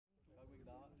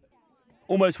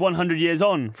Almost 100 years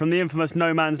on from the infamous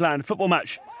no man's land football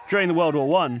match during the World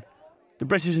War I, the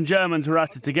British and Germans were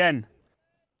at it again.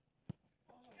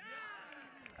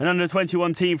 An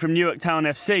under-21 team from Newark Town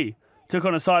FC took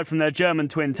on a side from their German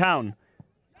twin town,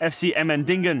 FC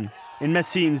Emmendingen, in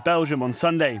Messines, Belgium on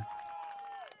Sunday.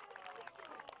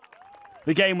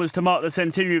 The game was to mark the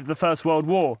centenary of the First World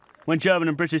War, when German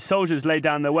and British soldiers laid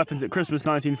down their weapons at Christmas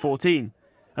 1914,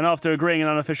 and after agreeing an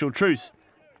unofficial truce,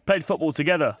 played football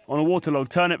together on a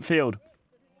waterlogged turnip field.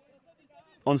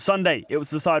 On Sunday, it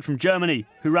was the side from Germany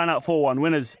who ran out 4-1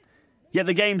 winners. Yet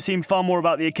the game seemed far more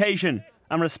about the occasion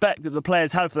and respect that the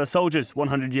players had for their soldiers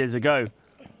 100 years ago.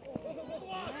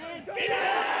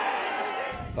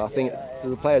 I think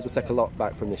the players will take a lot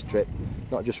back from this trip,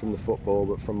 not just from the football,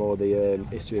 but from all the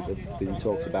history that's been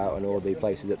talked about and all the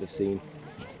places that they've seen.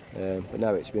 But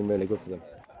no, it's been really good for them.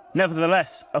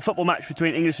 Nevertheless, a football match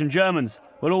between English and Germans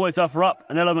will always offer up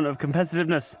an element of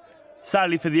competitiveness.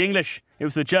 Sadly for the English, it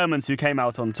was the Germans who came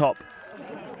out on top.